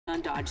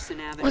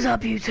What's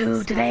up,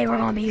 YouTube? Today we're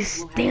gonna be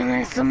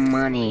stealing some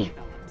money.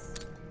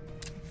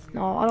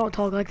 No, I don't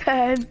talk like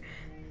that.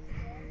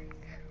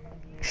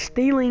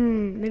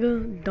 Stealing,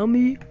 nigga,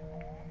 dummy.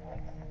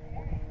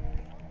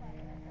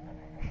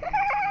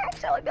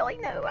 Silly Billy,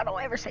 no, I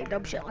don't ever say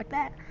dumb shit like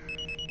that.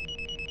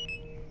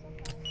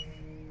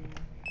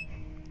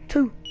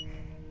 2.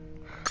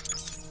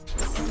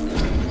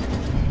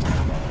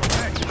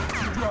 Hey,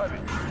 you're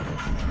driving.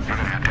 You're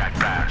gonna have to act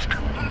fast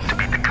to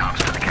beat the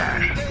cops to the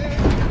cash.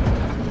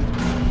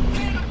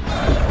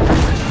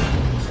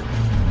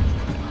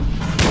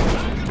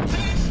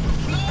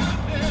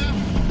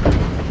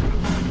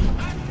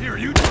 Here,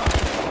 you drive.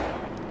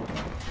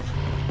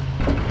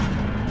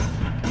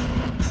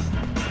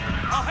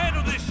 I'll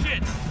handle this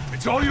shit.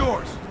 It's all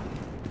yours.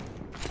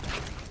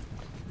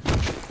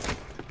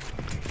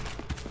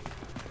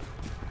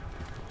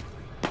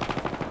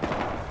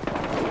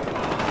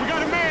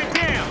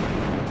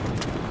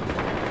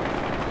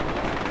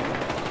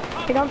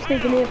 I think I'm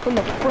sneaking in from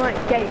the front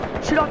gate.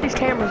 Shoot off these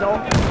cameras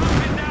off.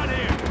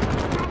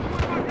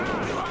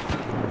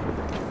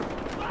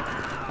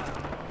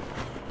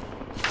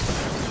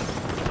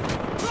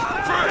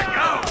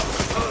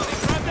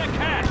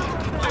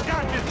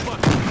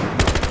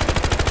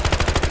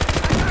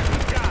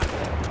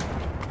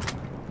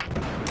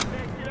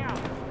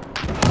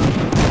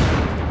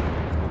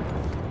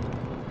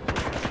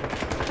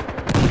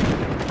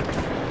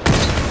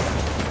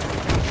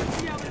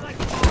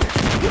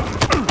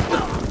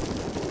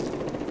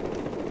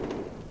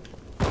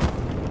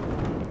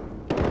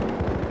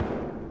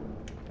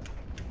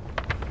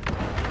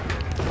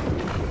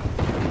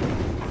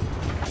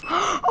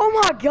 Oh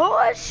my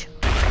gosh!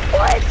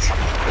 What?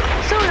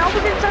 So I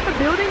was inside the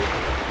building,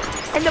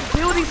 and the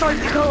building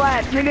started to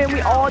collapse, nigga, and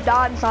we all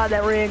died inside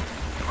that rig.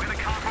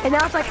 And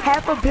now it's like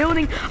half a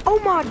building. Oh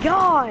my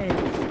god!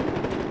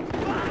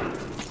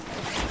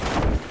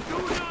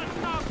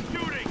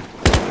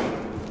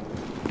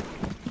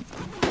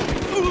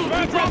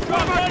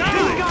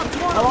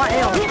 Oh, I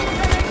am.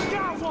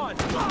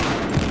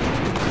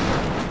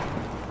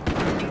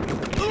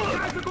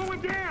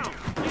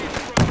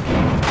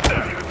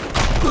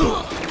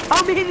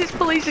 Oh man, this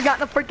police have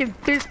gotten a freaking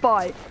fist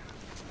fight.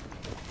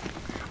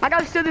 I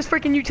gotta steal this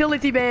freaking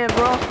utility van,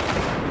 bro.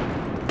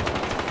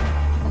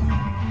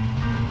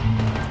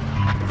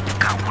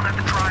 Got one at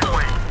the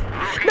driveway.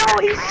 No,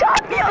 he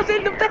shot me. I was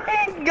in the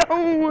van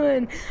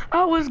going.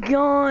 I was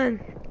gone.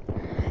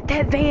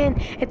 That van,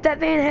 if that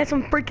van had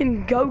some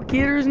freaking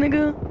go-getters,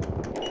 nigga,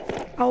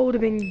 I would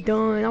have been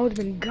done. I would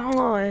have been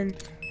gone.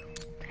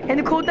 And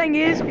the cool thing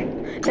is,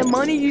 the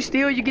money you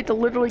steal, you get to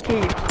literally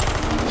keep.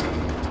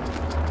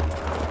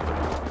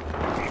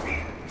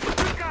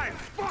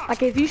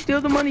 Like, if you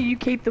steal the money, you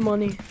keep the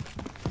money.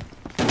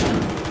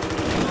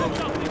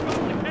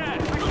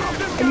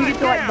 And you get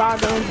to, like, buy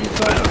guns and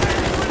stuff.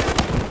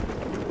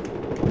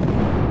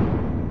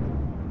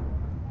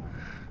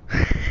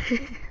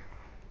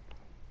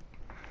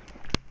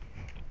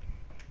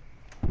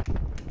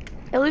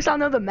 At least I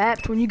know the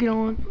maps when you get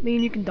on. Me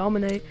and you can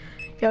dominate.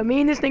 Yo,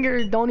 me and this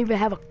nigger don't even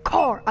have a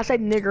car. I said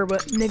nigger,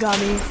 but nigga I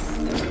mean.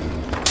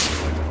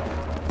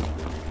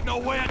 No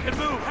way I can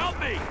move. Help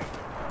me!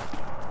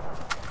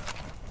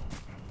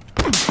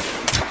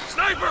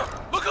 Sniper!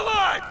 Look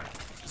alive!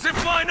 Zip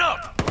line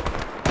up!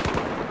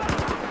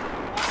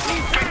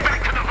 Get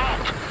back to the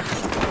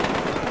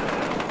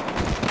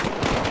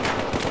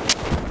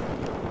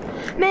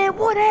vault! Man,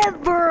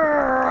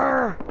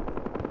 whatever!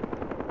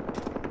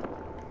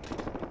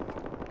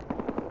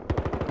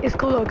 It's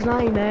cool though, cause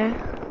I ain't there.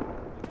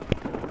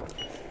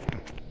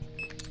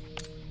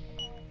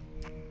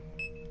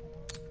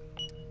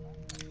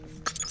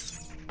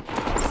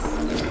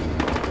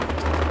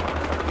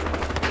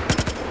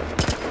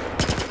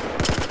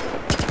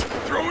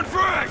 Throwing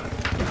frag!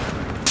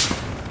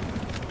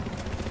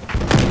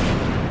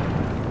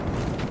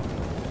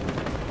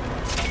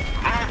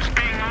 Vault's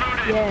being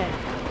looted! Yeah.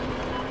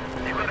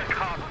 You got a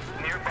cop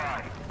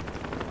nearby.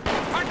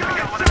 I got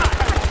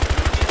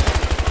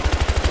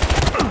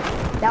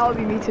That would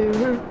be me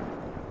too.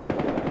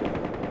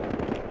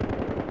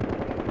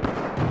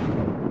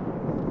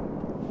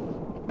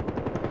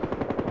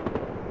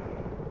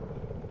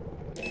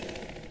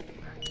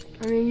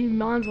 I mean, you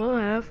might as well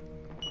have.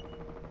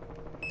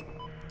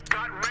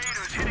 Got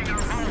raiders hitting our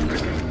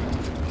vault.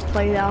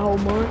 Play that whole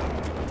month.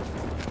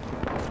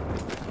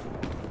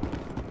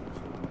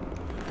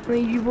 I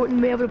mean, you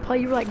wouldn't be able to play,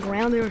 you were like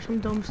grounded or some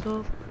dumb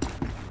stuff.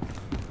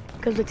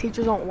 Because the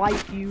teachers don't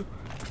like you.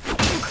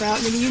 Crap,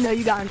 nigga, you know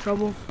you got in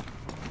trouble.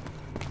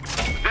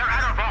 They're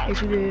at our vault.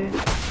 Yes, you did.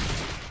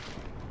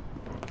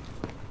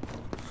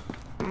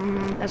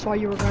 That's why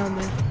you were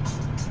grounded.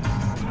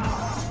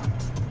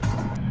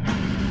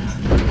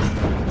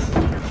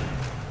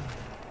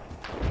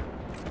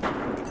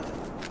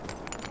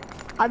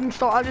 I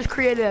just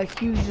created a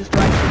huge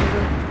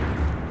distraction.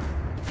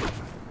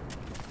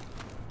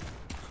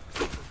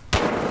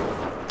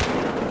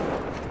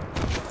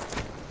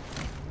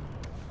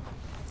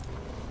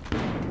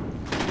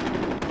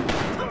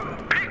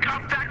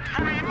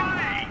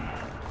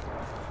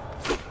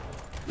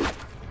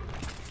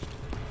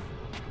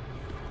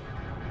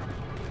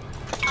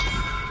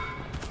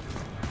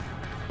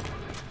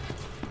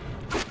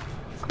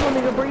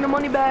 bring the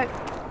money back.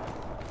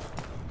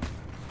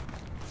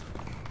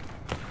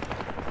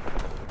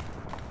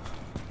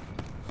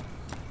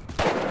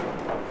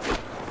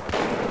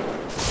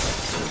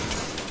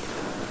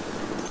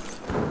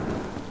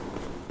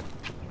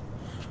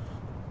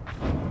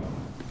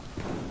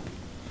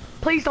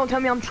 Please don't tell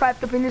me I'm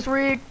trapped up in this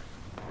rig.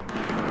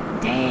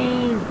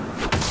 Dang.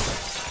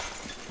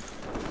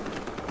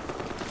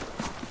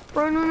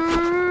 Run, run, run,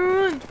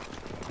 run.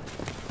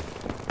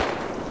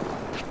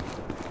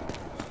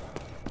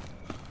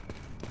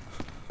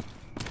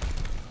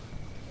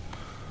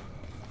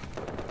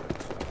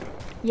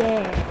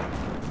 Yeah.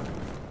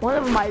 One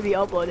of them might be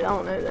uploaded. I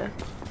don't know though.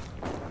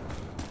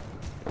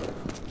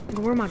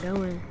 Where am I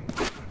going?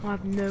 I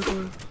have no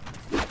clue.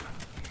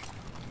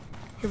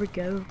 Here we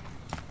go.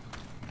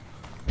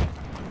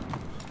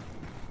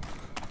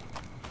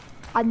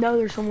 I know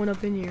there's someone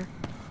up in here.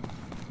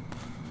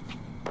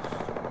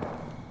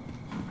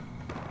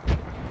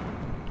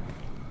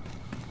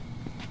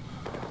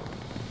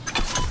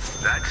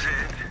 That's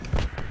it.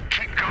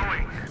 Keep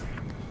going.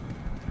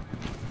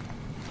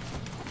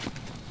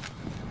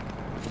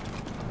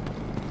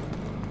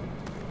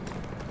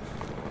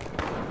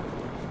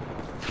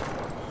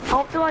 I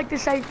don't feel like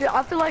this safe.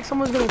 I feel like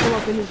someone's gonna come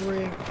up in this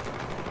rig.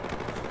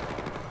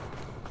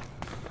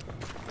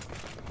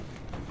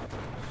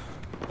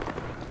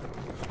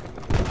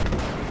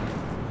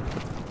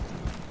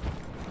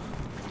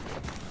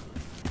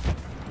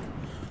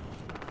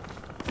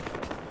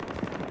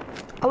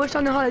 I wish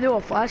I knew how to do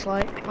a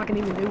flashlight, if I can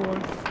even do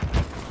one.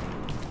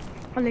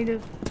 I need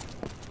to...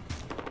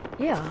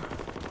 Yeah.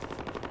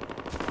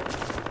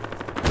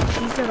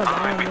 He's got a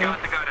Alright, we bomb,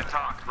 got the guy to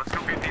talk. Let's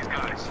go get these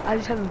guys. I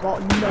just haven't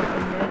bought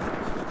nothing yet.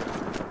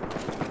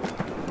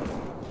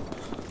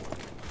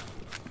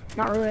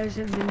 Not really, I just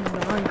haven't been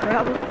behind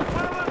crap.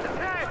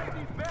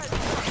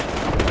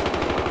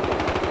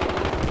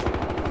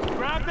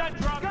 Grab that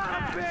drop.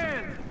 Got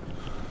him,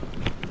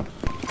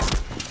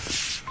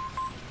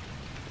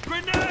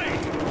 Grenade!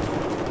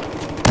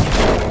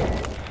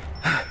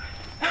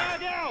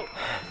 Head out!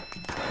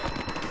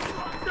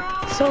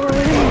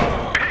 Sorry.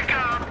 Pick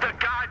up the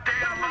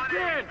goddamn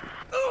money!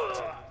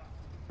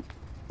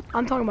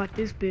 I'm talking about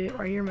this bit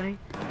right here, man.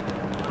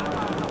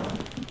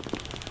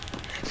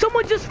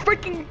 Someone just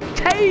freaking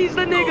tased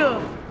the nigga!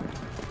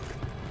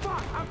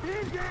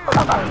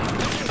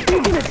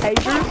 Speaking of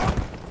tasers,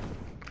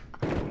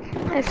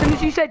 as soon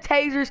as you said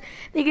tasers,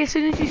 nigga, as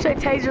soon as you said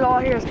tasers, all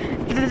I hear is...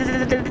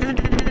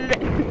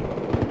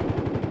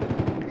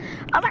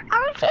 I'm like,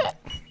 oh shit!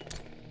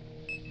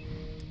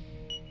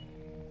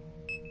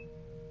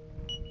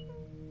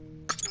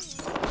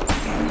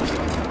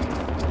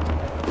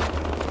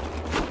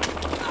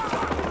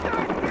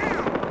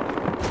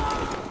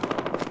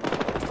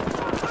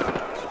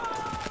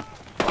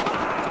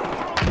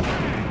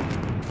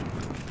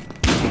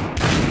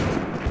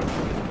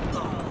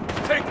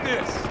 Take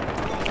this!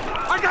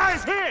 Our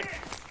guy's hit!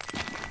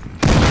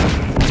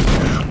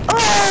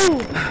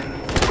 Oh!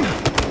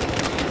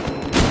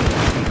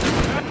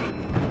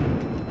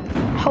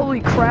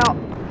 Holy crap.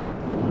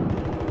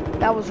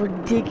 That was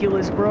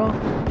ridiculous, bro.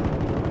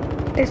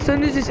 As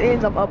soon as this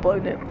ends, I'm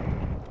uploading it.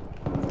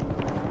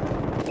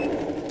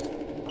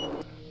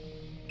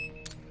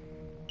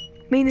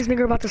 Me and this nigga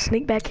are about to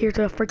sneak back here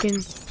to a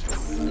freaking...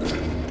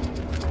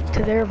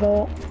 to their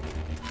vault.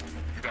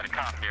 You got a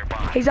cop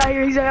nearby. He's out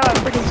here, he's out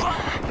here,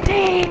 freaking...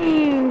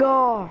 Dang!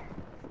 Oh.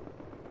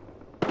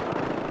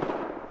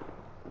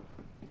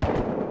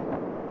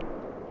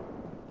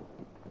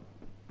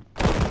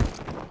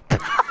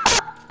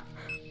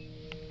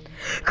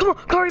 Come on,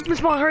 hurry up and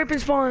spawn, hurry up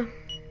and spawn.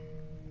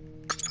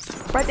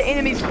 Right, the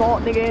enemy's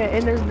vault, nigga,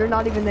 and they're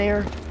not even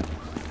there.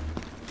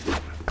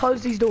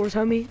 Close these doors,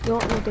 homie. You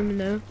don't want them to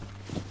know.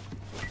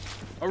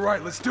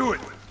 Alright, let's do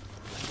it!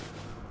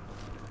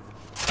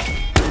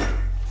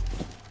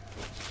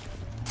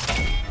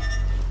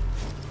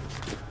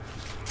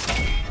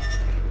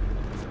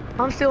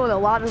 I'm stealing a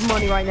lot of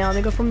money right now,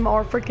 nigga, from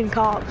our freaking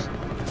cops.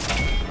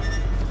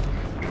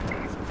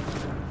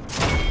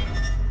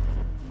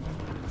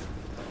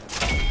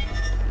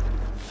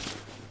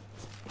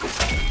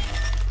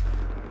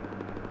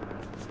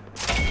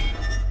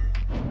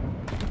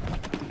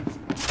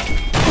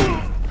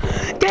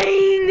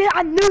 Dang,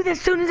 I knew that as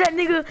soon as that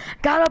nigga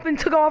got up and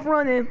took off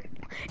running,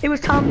 it was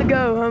time to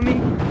go, homie.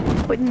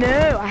 But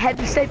no, I had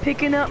to stay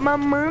picking up my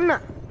money.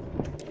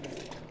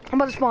 I'm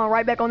about to spawn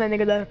right back on that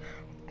nigga, though.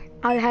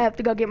 I have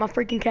to go get my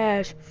freaking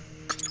cash.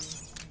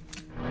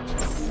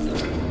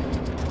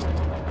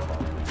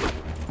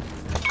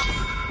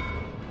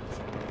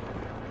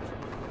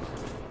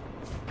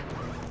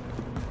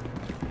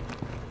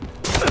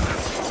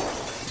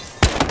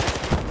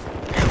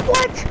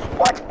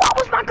 What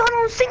was my gun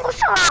on single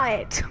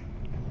shot?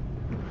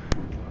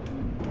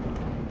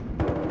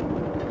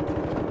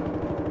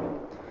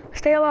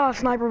 Stay alive,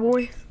 sniper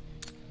boy.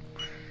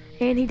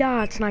 And he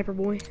died, sniper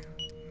boy.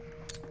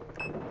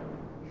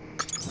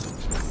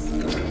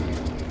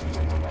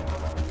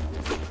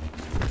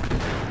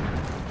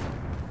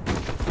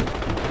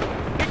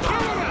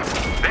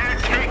 They're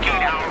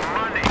taking our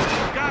money!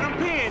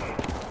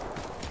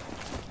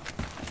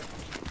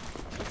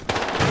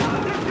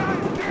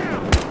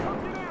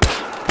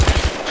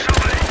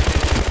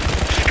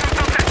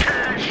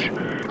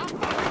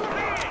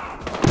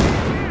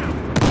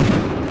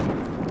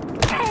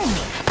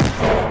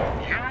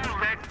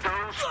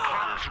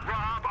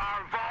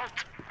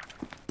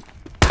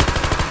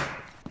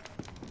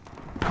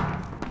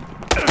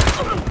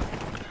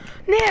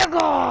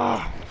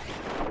 Nigga!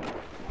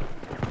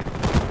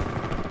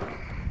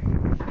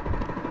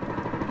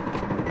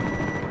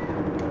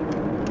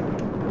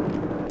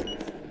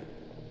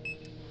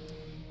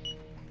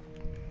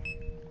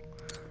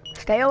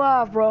 Stay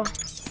alive, bro. Took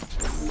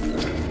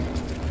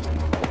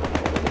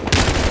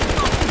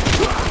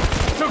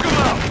him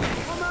out.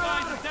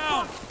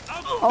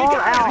 Oh, I'm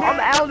out. I'm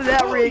out of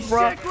that rig,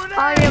 bro.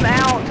 I am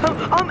out.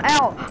 I'm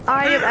out.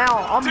 I am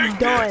out. I'm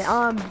done.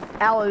 I'm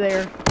out of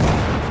there.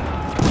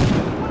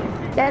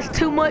 That's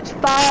too much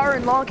fire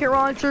and rocket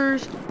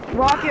launchers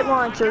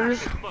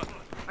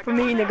for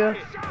me, nigga.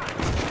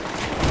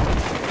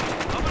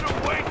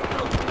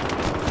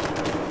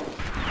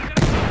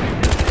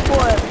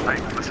 What? Hey,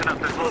 listen up,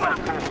 there's one man.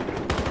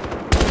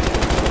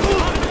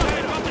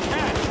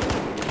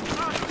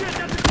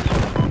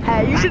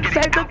 Hey, you should have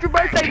saved up your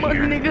birthday money,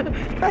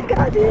 nigga. Like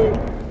I did.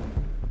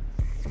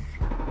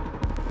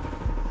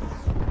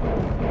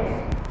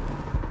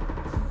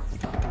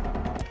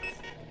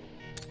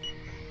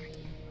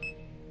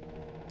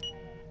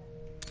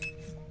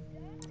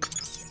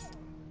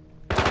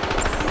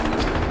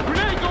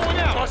 Grenade going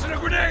out! Tossing a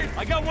grenade!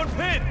 I got one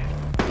pin!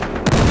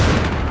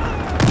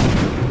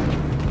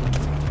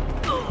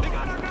 They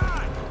got our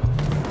guy!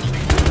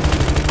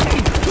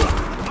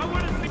 I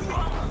want to see...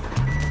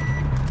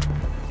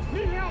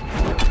 Need help!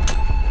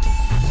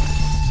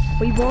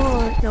 We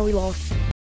won. No, we lost.